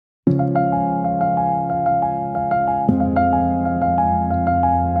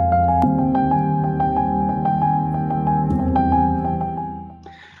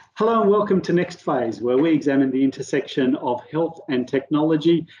Hello and welcome to Next Phase, where we examine the intersection of health and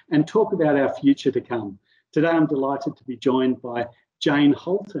technology and talk about our future to come. Today I'm delighted to be joined by Jane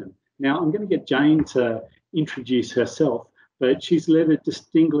Halton. Now I'm going to get Jane to introduce herself, but she's led a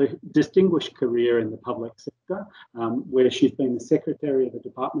distinguished career in the public sector, where she's been the Secretary of the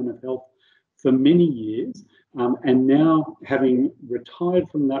Department of Health for many years, and now, having retired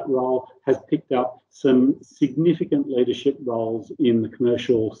from that role, has picked up some significant leadership roles in the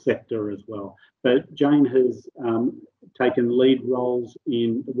commercial sector as well. But Jane has taken lead roles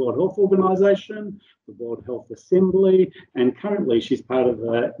in the World Health Organization, the World Health Assembly, and currently she's part of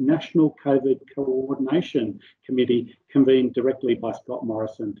the National COVID Coordination Committee convened directly by Scott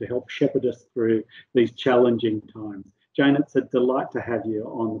Morrison to help shepherd us through these challenging times. Jane, it's a delight to have you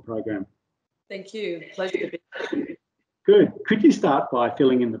on the program. Thank you. Pleasure to be here. Good. Could you start by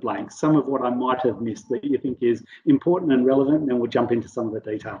filling in the blanks, some of what I might have missed that you think is important and relevant, and then we'll jump into some of the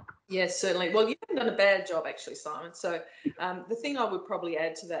detail. Yes, certainly. Well, you haven't done a bad job, actually, Simon. So the thing I would probably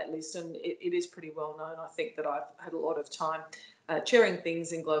add to that list, and it is pretty well known, I think that I've had a lot of time chairing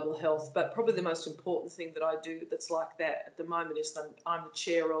things in global health, but probably the most important thing that I do that's like that at the moment is that I'm the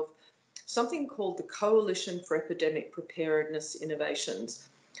chair of something called the Coalition for Epidemic Preparedness Innovations,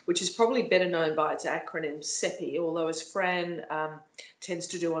 which is probably better known by its acronym CEPI, although as Fran tends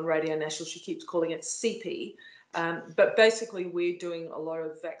to do on Radio National, she keeps calling it CP. But basically, we're doing a lot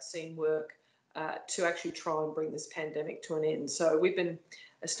of vaccine work to actually try and bring this pandemic to an end. So we've been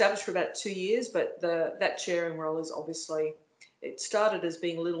established for about 2 years, but that chairing role is obviously, it started as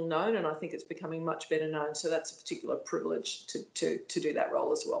being little known, and I think it's becoming much better known. So that's a particular privilege to do that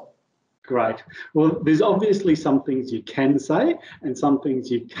role as well. Great. Well, there's obviously some things you can say and some things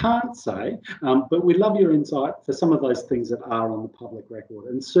you can't say, but we'd love your insight for some of those things that are on the public record.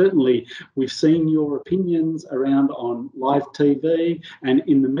 And certainly we've seen your opinions around on live TV and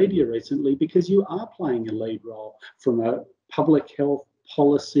in the media recently, because you are playing a lead role from a public health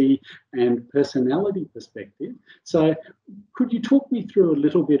policy and personality perspective. So could you talk me through a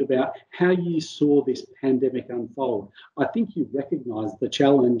little bit about how you saw this pandemic unfold? I think you recognised the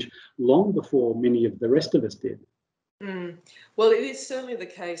challenge long before many of the rest of us did. Well, it is certainly the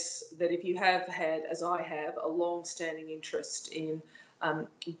case that if you have had, as I have, a long-standing interest in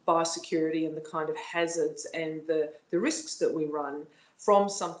biosecurity and the kind of hazards and the risks that we run from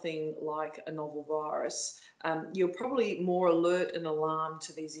something like a novel virus, you're probably more alert and alarmed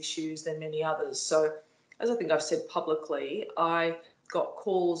to these issues than many others. So, as I think I've said publicly, I got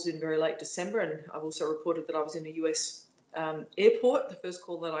calls in very late December, and I've also reported that I was in a US airport, the first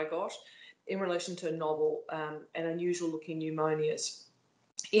call that I got, in relation to novel and unusual looking pneumonias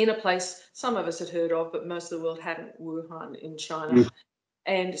in a place some of us had heard of, but most of the world hadn't, Wuhan in China.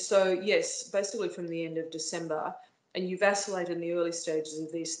 And so, yes, basically from the end of December, and you vacillate in the early stages of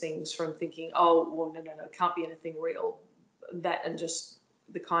these things from thinking, oh, well, no, it can't be anything real, that, and just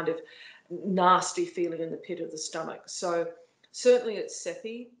the kind of nasty feeling in the pit of the stomach. So certainly at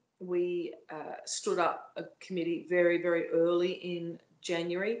CEPI, we stood up a committee very, very early in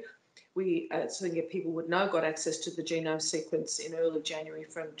January. We, so that people would know, got access to the genome sequence in early January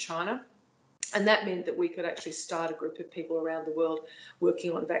from China. And that meant that we could actually start a group of people around the world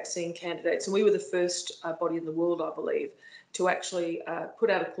working on vaccine candidates. And we were the first body in the world, I believe, to actually put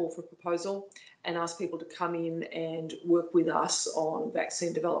out a call for proposal and ask people to come in and work with us on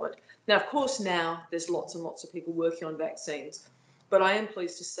vaccine development. Now, of course, now there's lots and lots of people working on vaccines, but I am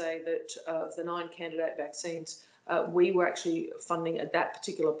pleased to say that of the 9 candidate vaccines, we were actually funding at that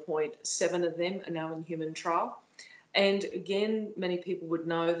particular point. 7 of them are now in human trial. And again, many people would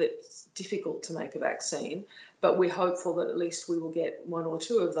know that it's difficult to make a vaccine, but we're hopeful that at least we will get 1 or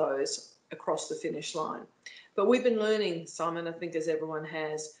 2 of those across the finish line. But we've been learning, Simon, I think as everyone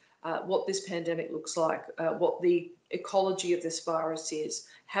has, what this pandemic looks like, what the ecology of this virus is,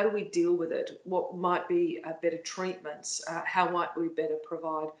 how do we deal with it, what might be better treatments, how might we better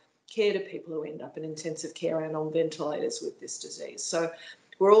provide care to people who end up in intensive care and on ventilators with this disease. So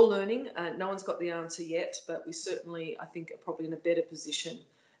we're all learning. No one's got the answer yet, but we certainly, I think, are probably in a better position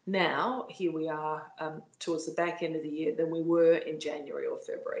now. Here we are towards the back end of the year than we were in January or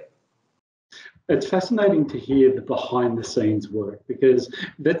February. It's fascinating to hear the behind the scenes work, because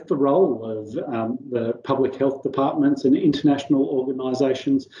that's the role of the public health departments and international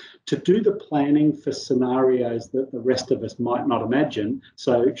organisations to do the planning for scenarios that the rest of us might not imagine.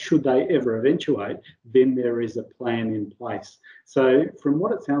 So should they ever eventuate, then there is a plan in place. So from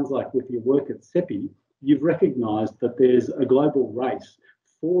what it sounds like with your work at CEPI, you've recognised that there's a global race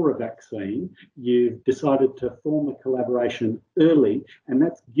for a vaccine, you've decided to form a collaboration early, and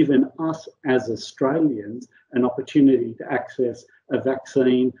that's given us as Australians an opportunity to access a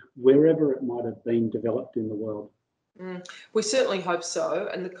vaccine wherever it might have been developed in the world. We certainly hope so.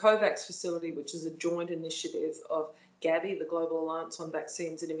 And the COVAX facility, which is a joint initiative of Gavi, the Global Alliance on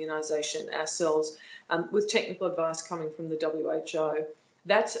Vaccines and Immunisation, ourselves, with technical advice coming from the WHO,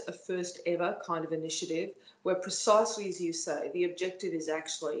 that's a first ever kind of initiative where, precisely as you say, the objective is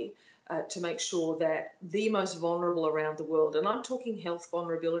actually to make sure that the most vulnerable around the world, and I'm talking health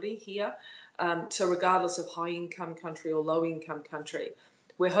vulnerability here, so regardless of high income country or low income country,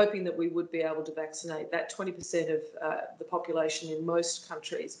 we're hoping that we would be able to vaccinate that 20% of the population in most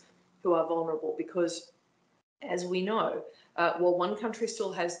countries who are vulnerable, because as we know, while one country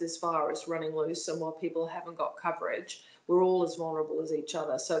still has this virus running loose and while people haven't got coverage, we're all as vulnerable as each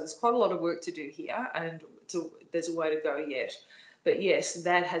other. So there's quite a lot of work to do here, and there's a way to go yet. But yes,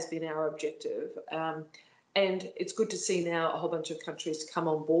 that has been our objective. And it's good to see now a whole bunch of countries come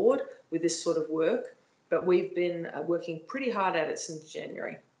on board with this sort of work. But we've been working pretty hard at it since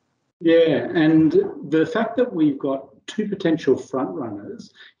January. Yeah, and the fact that we've got two potential front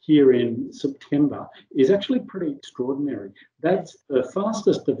runners here in September is actually pretty extraordinary. That's the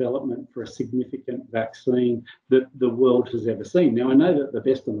fastest development for a significant vaccine that the world has ever seen. Now, I know that the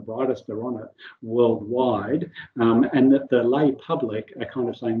best and the brightest are on it worldwide, and that the lay public are kind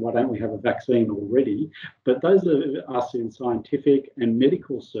of saying, why don't we have a vaccine already? But those of us in scientific and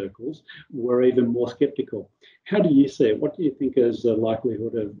medical circles were even more sceptical. How do you see it? What do you think is the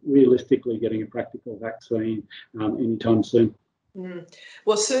likelihood of realistically getting a practical vaccine anytime soon?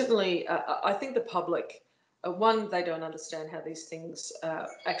 Well, certainly, I think the public, one, they don't understand how these things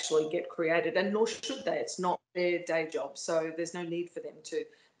actually get created, and nor should they. It's not their day job, so there's no need for them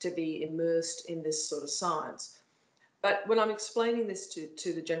to be immersed in this sort of science. But when I'm explaining this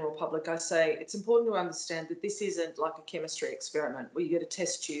to the general public, I say it's important to understand that this isn't like a chemistry experiment where you get a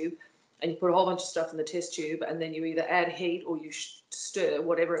test tube and you put a whole bunch of stuff in the test tube and then you either add heat or you stir,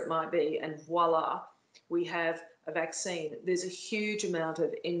 whatever it might be, and voila, we have a vaccine. There's a huge amount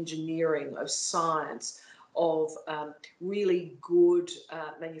of engineering, of science, of really good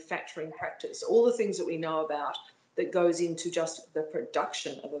manufacturing practice, all the things that we know about that goes into just the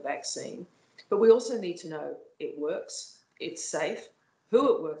production of a vaccine. But we also need to know it works, it's safe,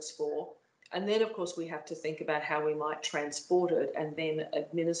 who it works for, and then, of course, we have to think about how we might transport it and then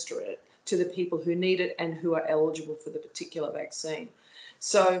administer it to the people who need it and who are eligible for the particular vaccine.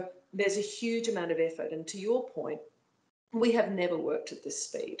 So there's a huge amount of effort. And to your point, we have never worked at this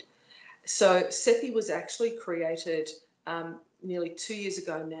speed. So CEPI was actually created nearly 2 years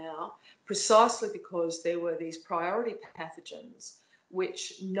ago now, precisely because there were these priority pathogens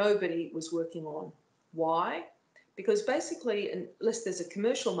which nobody was working on. Why? Because basically, unless there's a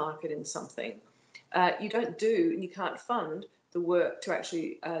commercial market in something, you don't do and you can't fund the work to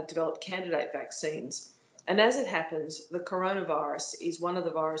actually develop candidate vaccines. And as it happens, the coronavirus is one of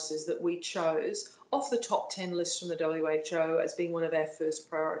the viruses that we chose off the top 10 list from the WHO as being one of our first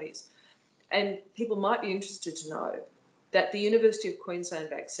priorities. And people might be interested to know that the University of Queensland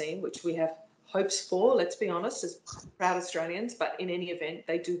vaccine, which we have hopes for, let's be honest, as proud Australians, but in any event,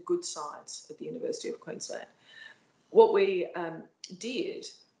 they do good science at the University of Queensland. What we did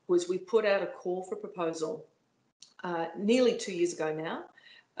was we put out a call for proposal nearly 2 years ago now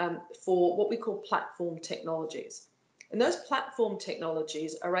for what we call platform technologies. And those platform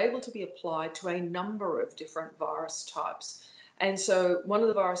technologies are able to be applied to a number of different virus types. And so one of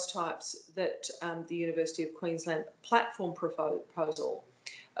the virus types that the University of Queensland platform proposal,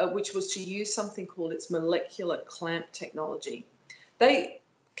 which was to use something called its molecular clamp technology. They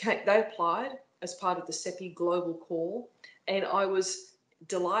applied as part of the CEPI global call, and I was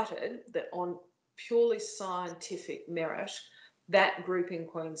delighted that on purely scientific merit, that group in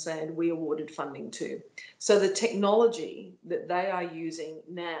Queensland we awarded funding to. So the technology that they are using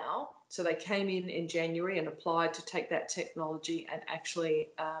now, so they came in January and applied to take that technology and actually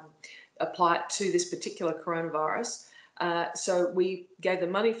apply it to this particular coronavirus. So we gave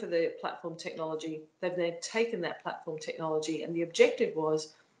them money for the platform technology. They've then taken that platform technology, and the objective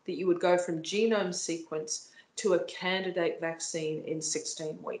was that you would go from genome sequence to a candidate vaccine in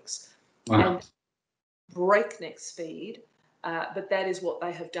 16 weeks. Wow. And breakneck speed, but that is what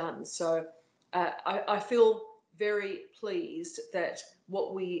they have done. So I feel very pleased that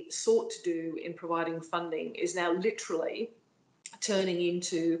what we sought to do in providing funding is now literally turning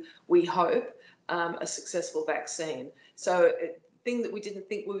into, we hope, a successful vaccine. So a thing that we didn't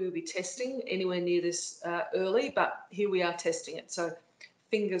think we would be testing anywhere near this early, but here we are testing it. So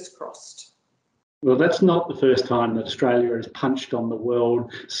fingers crossed. Well, that's not the first time that Australia has punched on the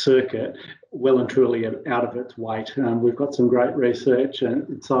world circuit well and truly out of its weight. We've got some great research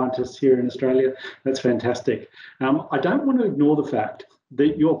and scientists here in Australia. That's fantastic. I don't want to ignore the fact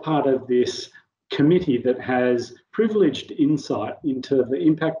that you're part of this committee that has privileged insight into the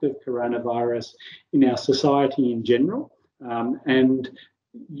impact of coronavirus in our society in general, and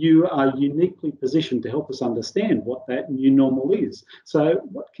you are uniquely positioned to help us understand what that new normal is. So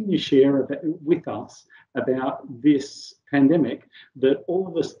what can you share with us about this pandemic that all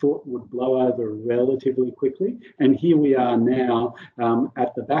of us thought would blow over relatively quickly? And here we are now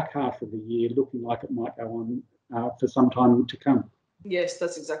at the back half of the year looking like it might go on for some time to come. Yes,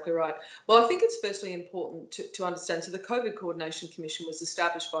 that's exactly right. Well, I think it's firstly important to understand. So the COVID Coordination Commission was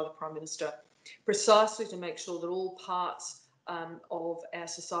established by the Prime Minister precisely to make sure that all parts of our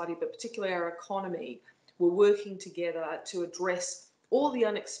society, but particularly our economy, were working together to address all the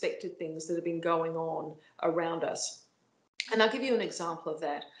unexpected things that have been going on around us. And I'll give you an example of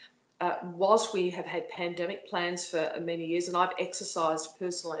that. Whilst we have had pandemic plans for many years, and I've exercised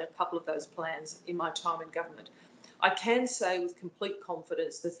personally a couple of those plans in my time in government, I can say with complete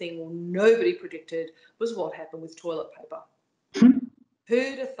confidence the thing nobody predicted was what happened with toilet paper.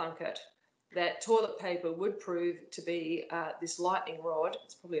 Who'd have thunk it that toilet paper would prove to be this lightning rod?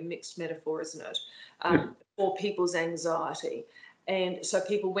 It's probably a mixed metaphor, isn't it? For people's anxiety. And so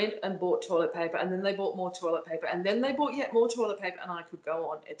people went and bought toilet paper, and then they bought more toilet paper, and then they bought yet more toilet paper, and I could go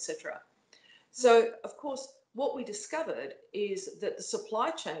on, etc. So, of course, what we discovered is that the supply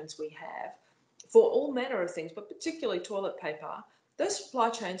chains we have for all manner of things, but particularly toilet paper, those supply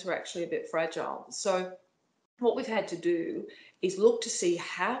chains were actually a bit fragile. So what we've had to do is look to see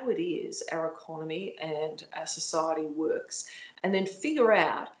how it is our economy and our society works, and then figure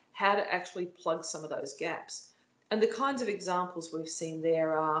out how to actually plug some of those gaps. And the kinds of examples we've seen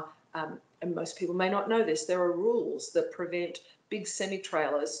there are, and most people may not know this, there are rules that prevent big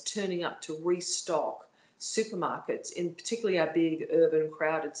semi-trailers turning up to restock supermarkets in particularly our big urban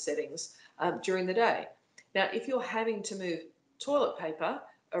crowded settings during the day. Now, if you're having to move toilet paper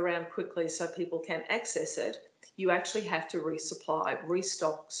around quickly so people can access it, you actually have to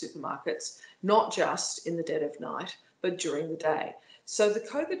restock supermarkets, not just in the dead of night, but during the day. So the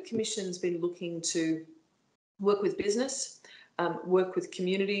COVID Commission's been looking to work with business, work with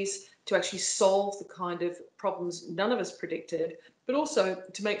communities to actually solve the kind of problems none of us predicted, but also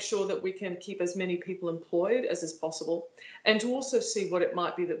to make sure that we can keep as many people employed as is possible, and to also see what it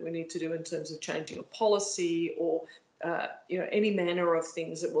might be that we need to do in terms of changing a policy or any manner of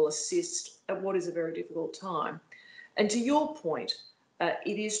things that will assist at what is a very difficult time. And to your point,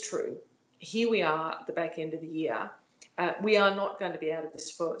 it is true. Here we are at the back end of the year. We are not going to be out of this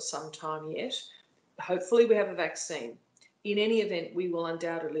for some time yet. Hopefully we have a vaccine. In any event, we will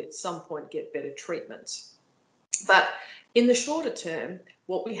undoubtedly at some point get better treatments. But in the shorter term,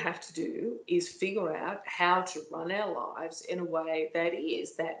 what we have to do is figure out how to run our lives in a way that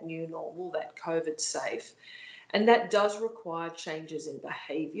is that new normal, that COVID safe. And that does require changes in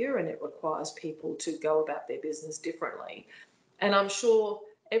behaviour, and it requires people to go about their business differently. And I'm sure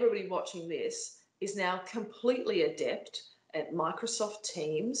everybody watching this is now completely adept at Microsoft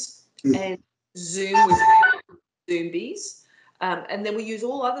Teams and Zoom with Zoombies. And then we use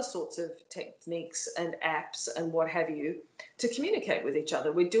all other sorts of techniques and apps and what have you to communicate with each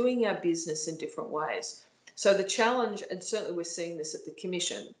other. We're doing our business in different ways. So the challenge, and certainly we're seeing this at the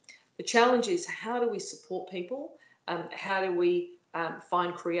Commission, the challenge is how do we support people? How do we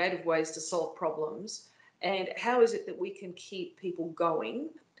find creative ways to solve problems? And how is it that we can keep people going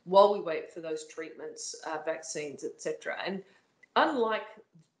while we wait for those treatments, vaccines, etc.? And unlike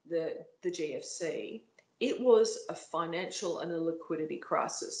the GFC, it was a financial and a liquidity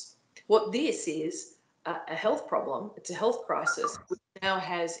crisis. What this is a health problem, it's a health crisis, which now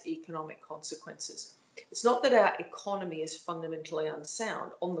has economic consequences. It's not that our economy is fundamentally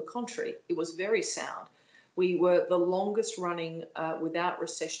unsound. On the contrary, it was very sound. We were the longest running without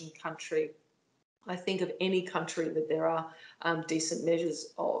recession country, I think, of any country that there are decent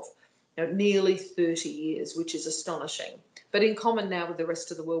measures of. Nearly 30 years, which is astonishing. But in common now with the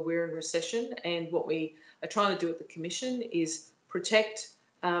rest of the world, we're in recession, and what we are trying to do at the Commission is protect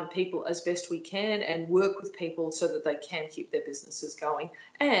people as best we can and work with people so that they can keep their businesses going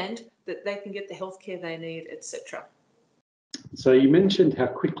and that they can get the healthcare they need, etc. So you mentioned how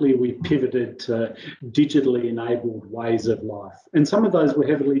quickly we pivoted to digitally enabled ways of life, and some of those were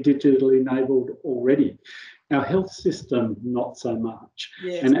heavily digitally enabled already. Our health system, not so much.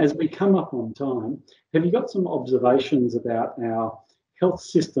 Yes. And as we come up on time, have you got some observations about our health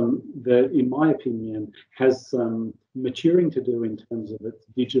system that, in my opinion, has some maturing to do in terms of its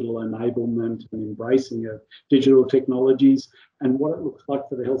digital enablement and embracing of digital technologies, and what it looks like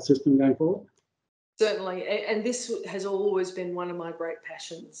for the health system going forward? Certainly, and this has always been one of my great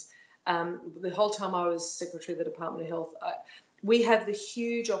passions. The whole time I was Secretary of the Department of Health, we have the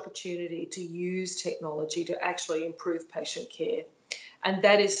huge opportunity to use technology to actually improve patient care. And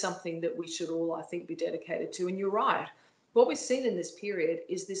that is something that we should all, I think, be dedicated to. And you're right. What we've seen in this period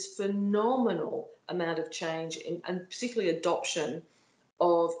is this phenomenal amount of change and particularly adoption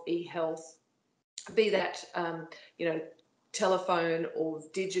of e-health, be that, telephone or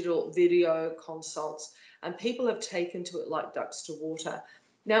digital video consults, and people have taken to it like ducks to water.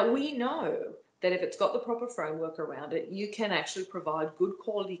 Now, we know that if it's got the proper framework around it, you can actually provide good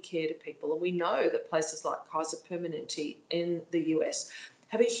quality care to people. And we know that places like Kaiser Permanente in the US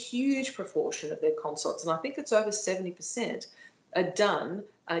have a huge proportion of their consults, and I think it's over 70%, are done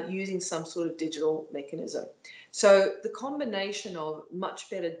using some sort of digital mechanism. So the combination of much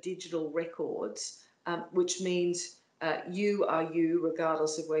better digital records, which means you are you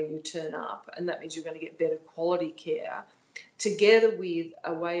regardless of where you turn up, and that means you're going to get better quality care, together with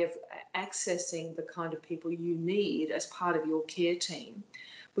a way of accessing the kind of people you need as part of your care team.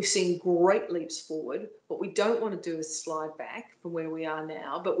 We've seen great leaps forward. What we don't want to do is slide back from where we are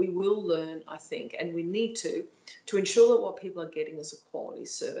now, but we will learn, I think, and we need to ensure that what people are getting is a quality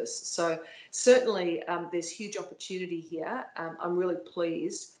service. So certainly there's huge opportunity here. I'm really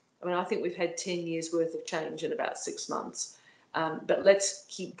pleased. I mean, I think we've had 10 years worth of change in about 6 months, but let's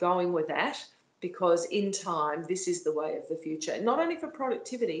keep going with that, because in time, this is the way of the future, not only for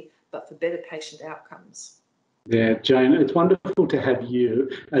productivity, but for better patient outcomes. Yeah, Jane, it's wonderful to have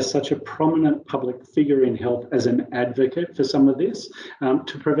you as such a prominent public figure in health as an advocate for some of this,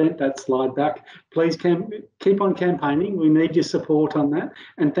 to prevent that slide back. Please keep on campaigning. We need your support on that.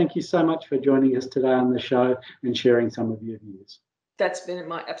 And thank you so much for joining us today on the show and sharing some of your views. That's been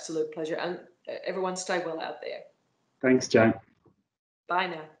my absolute pleasure. And everyone stay well out there. Thanks, Jane. Bye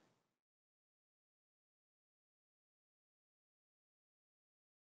now.